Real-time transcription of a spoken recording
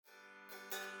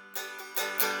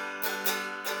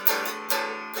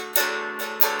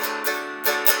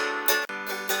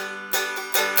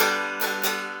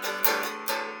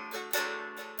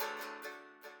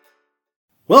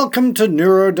Welcome to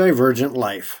Neurodivergent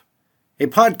Life, a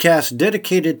podcast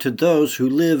dedicated to those who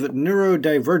live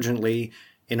neurodivergently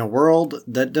in a world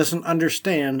that doesn't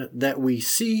understand that we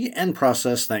see and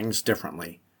process things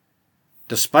differently.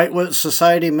 Despite what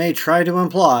society may try to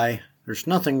imply, there's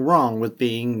nothing wrong with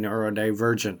being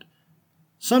neurodivergent.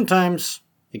 Sometimes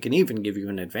it can even give you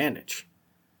an advantage.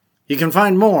 You can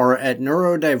find more at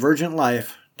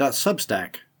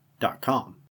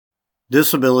neurodivergentlife.substack.com.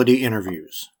 Disability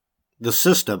interviews. The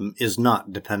system is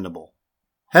not dependable.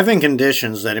 Having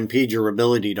conditions that impede your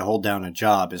ability to hold down a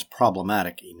job is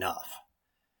problematic enough.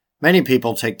 Many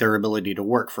people take their ability to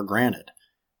work for granted.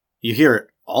 You hear it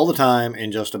all the time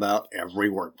in just about every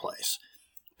workplace.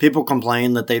 People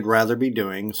complain that they'd rather be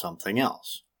doing something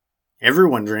else.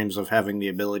 Everyone dreams of having the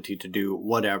ability to do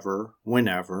whatever,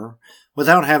 whenever,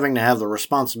 without having to have the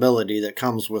responsibility that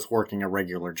comes with working a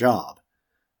regular job.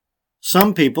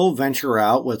 Some people venture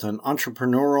out with an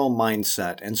entrepreneurial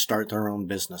mindset and start their own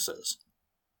businesses.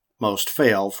 Most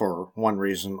fail for one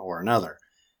reason or another.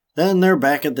 Then they're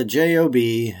back at the job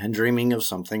and dreaming of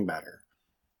something better.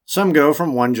 Some go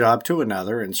from one job to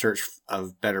another in search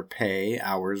of better pay,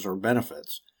 hours, or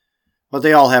benefits. What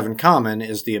they all have in common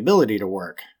is the ability to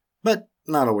work, but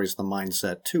not always the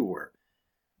mindset to work.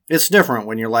 It's different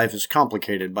when your life is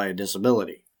complicated by a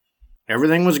disability.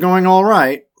 Everything was going all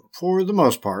right, for the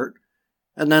most part,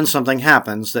 and then something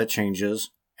happens that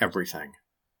changes everything.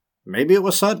 Maybe it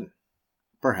was sudden.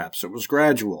 Perhaps it was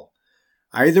gradual.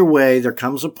 Either way, there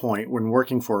comes a point when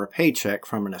working for a paycheck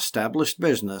from an established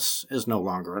business is no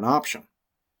longer an option.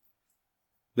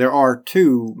 There are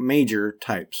two major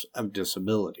types of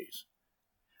disabilities.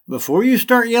 Before you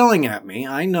start yelling at me,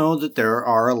 I know that there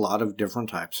are a lot of different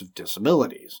types of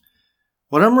disabilities.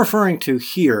 What I'm referring to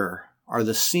here are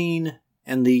the seen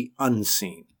and the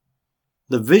unseen.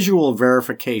 The visual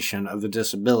verification of a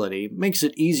disability makes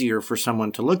it easier for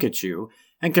someone to look at you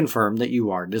and confirm that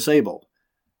you are disabled,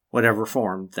 whatever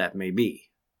form that may be.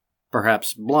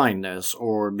 Perhaps blindness,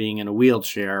 or being in a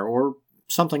wheelchair, or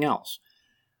something else.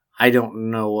 I don't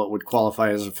know what would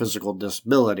qualify as a physical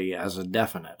disability as a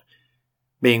definite.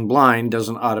 Being blind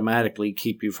doesn't automatically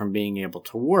keep you from being able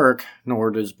to work,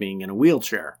 nor does being in a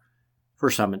wheelchair. For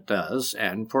some it does,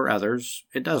 and for others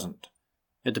it doesn't.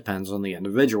 It depends on the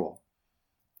individual.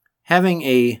 Having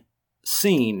a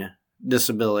seen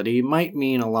disability might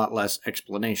mean a lot less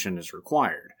explanation is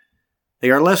required. They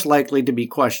are less likely to be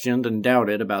questioned and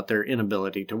doubted about their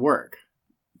inability to work.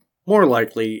 More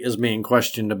likely is being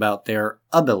questioned about their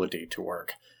ability to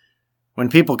work. When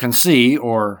people can see,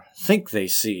 or think they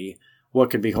see, what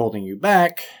could be holding you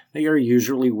back, they are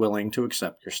usually willing to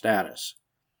accept your status.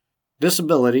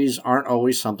 Disabilities aren't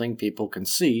always something people can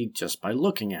see just by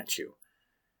looking at you.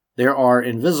 There are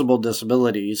invisible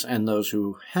disabilities, and those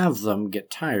who have them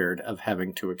get tired of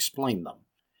having to explain them.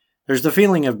 There's the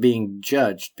feeling of being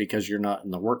judged because you're not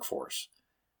in the workforce.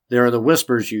 There are the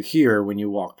whispers you hear when you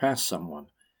walk past someone.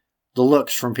 The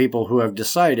looks from people who have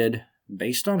decided,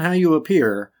 based on how you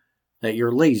appear, that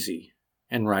you're lazy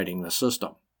and riding the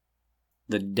system.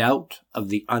 The doubt of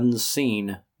the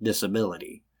unseen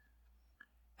disability.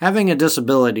 Having a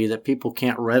disability that people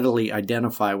can't readily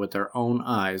identify with their own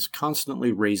eyes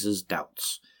constantly raises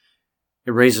doubts.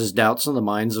 It raises doubts in the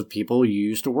minds of people you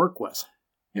used to work with.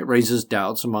 It raises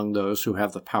doubts among those who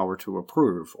have the power to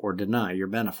approve or deny your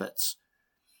benefits.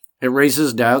 It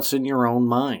raises doubts in your own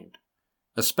mind,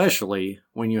 especially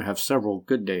when you have several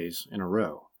good days in a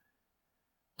row.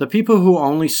 The people who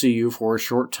only see you for a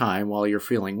short time while you're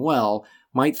feeling well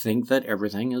might think that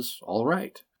everything is all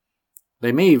right.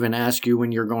 They may even ask you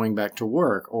when you're going back to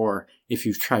work, or if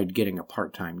you've tried getting a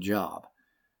part-time job.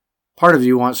 Part of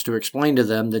you wants to explain to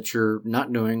them that you're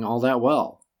not doing all that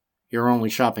well. You're only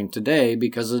shopping today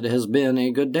because it has been a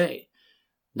good day.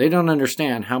 They don't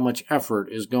understand how much effort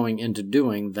is going into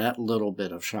doing that little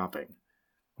bit of shopping.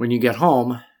 When you get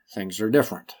home, things are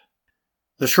different.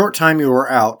 The short time you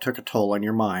were out took a toll on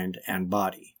your mind and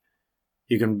body.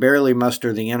 You can barely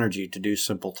muster the energy to do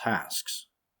simple tasks.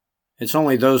 It's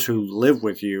only those who live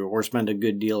with you or spend a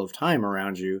good deal of time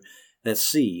around you that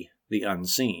see the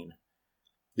unseen.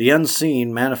 The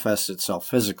unseen manifests itself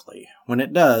physically. When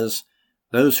it does,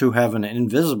 those who have an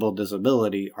invisible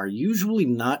disability are usually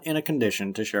not in a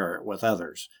condition to share it with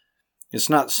others.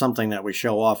 It's not something that we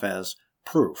show off as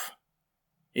proof.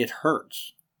 It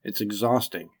hurts. It's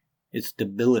exhausting. It's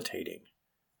debilitating.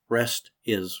 Rest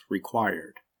is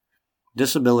required.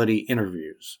 Disability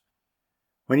interviews.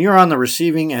 When you're on the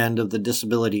receiving end of the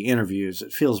disability interviews,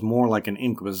 it feels more like an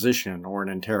inquisition or an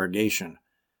interrogation.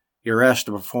 You're asked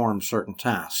to perform certain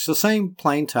tasks, the same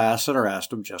plain tasks that are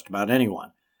asked of just about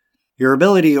anyone. Your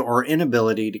ability or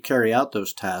inability to carry out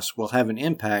those tasks will have an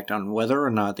impact on whether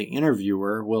or not the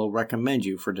interviewer will recommend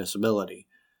you for disability.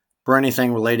 For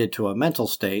anything related to a mental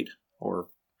state, or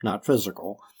not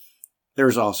physical, there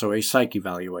is also a psych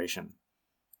evaluation.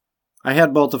 I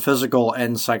had both the physical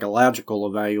and psychological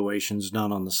evaluations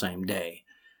done on the same day.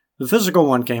 The physical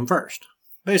one came first.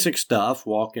 Basic stuff,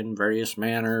 walk in various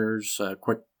manners, a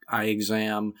quick eye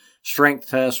exam, strength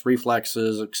tests,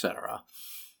 reflexes, etc.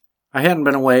 I hadn't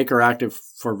been awake or active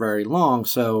for very long,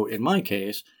 so in my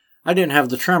case, I didn't have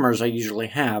the tremors I usually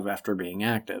have after being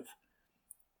active.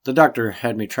 The doctor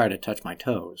had me try to touch my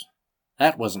toes.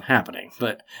 That wasn't happening,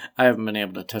 but I haven't been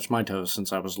able to touch my toes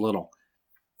since I was little.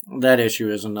 That issue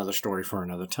is another story for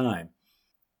another time.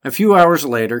 A few hours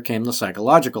later came the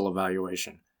psychological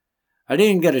evaluation. I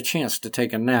didn't get a chance to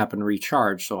take a nap and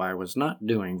recharge, so I was not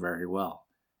doing very well.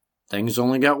 Things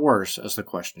only got worse as the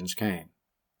questions came.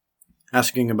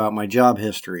 Asking about my job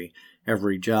history,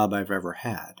 every job I've ever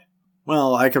had.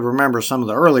 Well, I could remember some of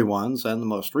the early ones and the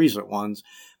most recent ones,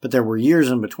 but there were years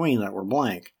in between that were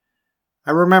blank.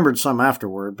 I remembered some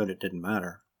afterward, but it didn't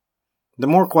matter. The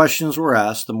more questions were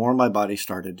asked, the more my body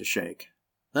started to shake.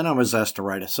 Then I was asked to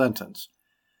write a sentence.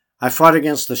 I fought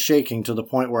against the shaking to the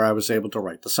point where I was able to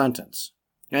write the sentence,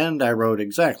 and I wrote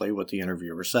exactly what the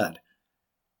interviewer said.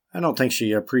 I don't think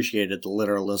she appreciated the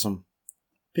literalism.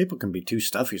 People can be too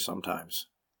stuffy sometimes.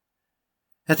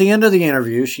 At the end of the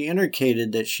interview, she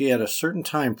indicated that she had a certain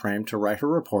time frame to write her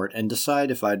report and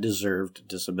decide if I deserved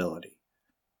disability.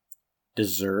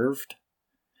 Deserved?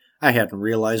 I hadn't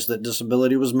realized that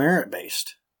disability was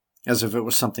merit-based, as if it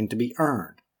was something to be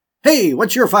earned. Hey,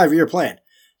 what's your 5-year plan?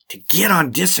 To get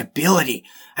on disability.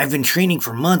 I've been training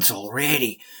for months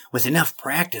already. With enough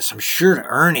practice, I'm sure to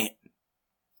earn it.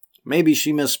 Maybe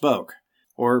she misspoke,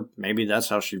 or maybe that's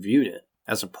how she viewed it,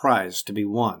 as a prize to be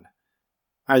won.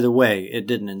 Either way, it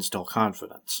didn't instill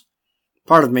confidence.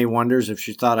 Part of me wonders if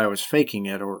she thought I was faking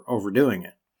it or overdoing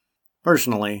it.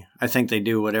 Personally, I think they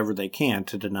do whatever they can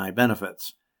to deny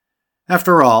benefits.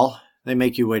 After all, they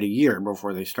make you wait a year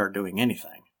before they start doing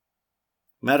anything.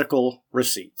 Medical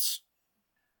receipts.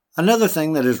 Another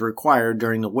thing that is required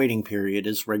during the waiting period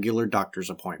is regular doctor's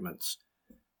appointments.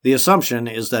 The assumption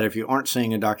is that if you aren't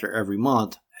seeing a doctor every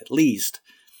month, at least,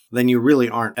 then you really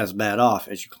aren't as bad off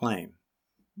as you claim.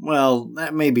 Well,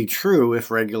 that may be true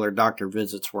if regular doctor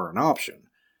visits were an option.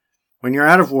 When you're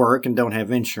out of work and don't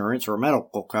have insurance or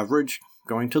medical coverage,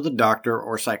 going to the doctor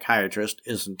or psychiatrist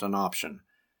isn't an option.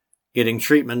 Getting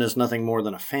treatment is nothing more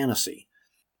than a fantasy.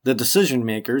 The decision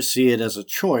makers see it as a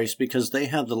choice because they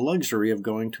have the luxury of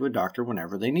going to a doctor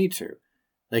whenever they need to.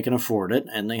 They can afford it,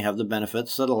 and they have the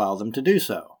benefits that allow them to do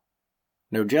so.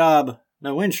 No job,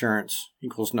 no insurance,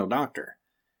 equals no doctor.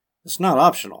 It's not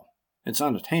optional. It's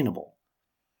unattainable.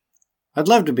 I'd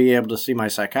love to be able to see my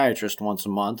psychiatrist once a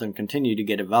month and continue to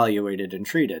get evaluated and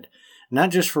treated, not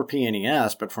just for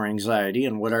PNES, but for anxiety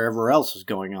and whatever else is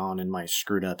going on in my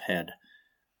screwed-up head.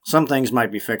 Some things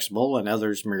might be fixable and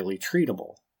others merely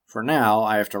treatable. For now,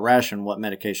 I have to ration what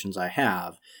medications I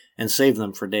have and save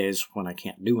them for days when I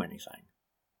can't do anything.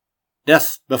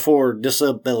 Death before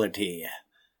disability.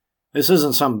 This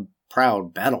isn't some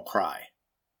proud battle cry.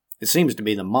 It seems to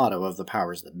be the motto of the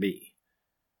powers that be.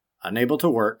 Unable to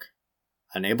work,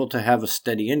 unable to have a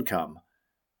steady income,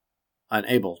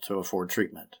 unable to afford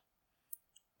treatment.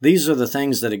 These are the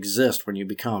things that exist when you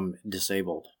become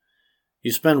disabled.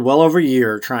 You spend well over a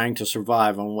year trying to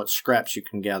survive on what scraps you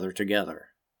can gather together.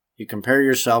 You compare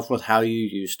yourself with how you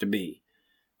used to be.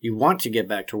 You want to get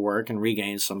back to work and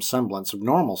regain some semblance of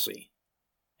normalcy.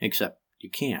 Except you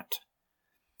can't.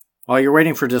 While you're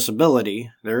waiting for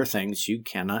disability, there are things you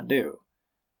cannot do.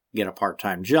 Get a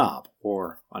part-time job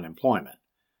or unemployment.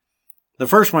 The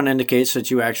first one indicates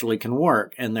that you actually can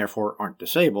work and therefore aren't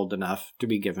disabled enough to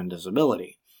be given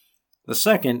disability. The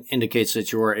second indicates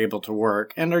that you are able to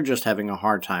work and are just having a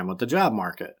hard time with the job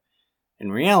market.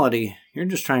 In reality, you're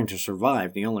just trying to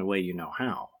survive the only way you know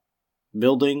how.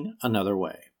 Building another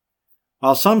way.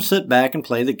 While some sit back and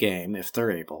play the game, if they're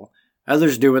able,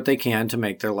 others do what they can to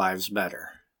make their lives better.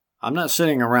 I'm not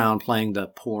sitting around playing the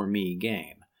poor me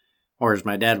game, or as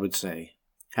my dad would say,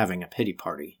 having a pity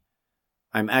party.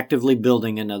 I'm actively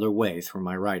building another way through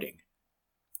my writing.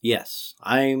 Yes,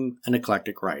 I'm an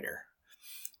eclectic writer.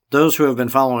 Those who have been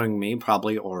following me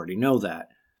probably already know that.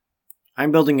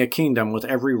 I'm building a kingdom with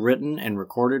every written and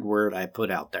recorded word I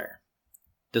put out there.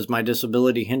 Does my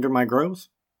disability hinder my growth?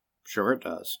 Sure it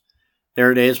does. There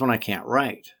are days when I can't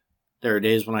write. There are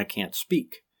days when I can't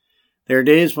speak. There are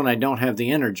days when I don't have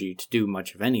the energy to do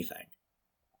much of anything.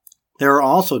 There are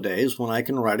also days when I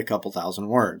can write a couple thousand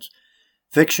words,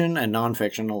 fiction and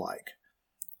nonfiction alike.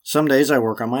 Some days I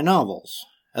work on my novels.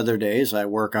 Other days I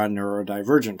work on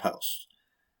neurodivergent posts.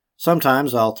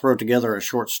 Sometimes I'll throw together a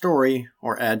short story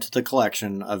or add to the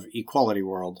collection of Equality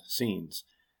World scenes.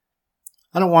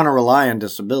 I don't want to rely on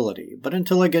disability, but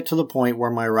until I get to the point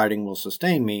where my writing will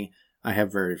sustain me, I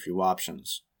have very few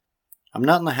options. I'm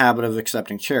not in the habit of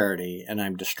accepting charity, and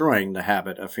I'm destroying the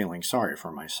habit of feeling sorry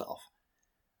for myself.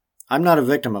 I'm not a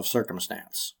victim of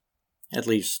circumstance. At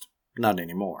least, not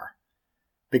anymore.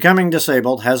 Becoming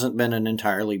disabled hasn't been an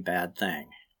entirely bad thing.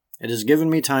 It has given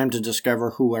me time to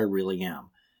discover who I really am.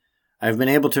 I've been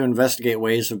able to investigate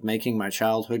ways of making my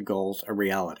childhood goals a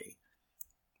reality.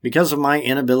 Because of my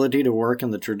inability to work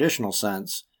in the traditional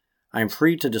sense, I am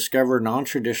free to discover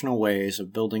non-traditional ways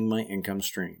of building my income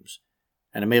streams,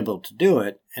 and I'm able to do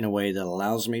it in a way that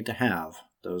allows me to have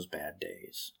those bad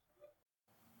days.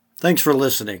 Thanks for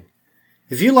listening.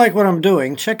 If you like what I'm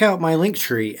doing, check out my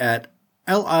Linktree at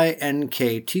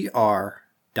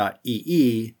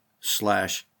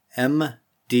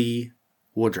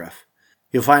linktr.ee/mdwoodruff.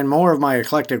 You'll find more of my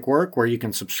eclectic work where you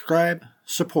can subscribe,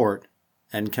 support,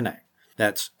 and connect.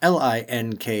 That's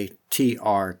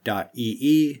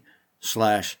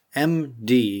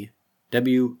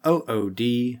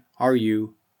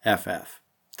linktr.ee/mdwoodruff.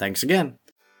 Thanks again.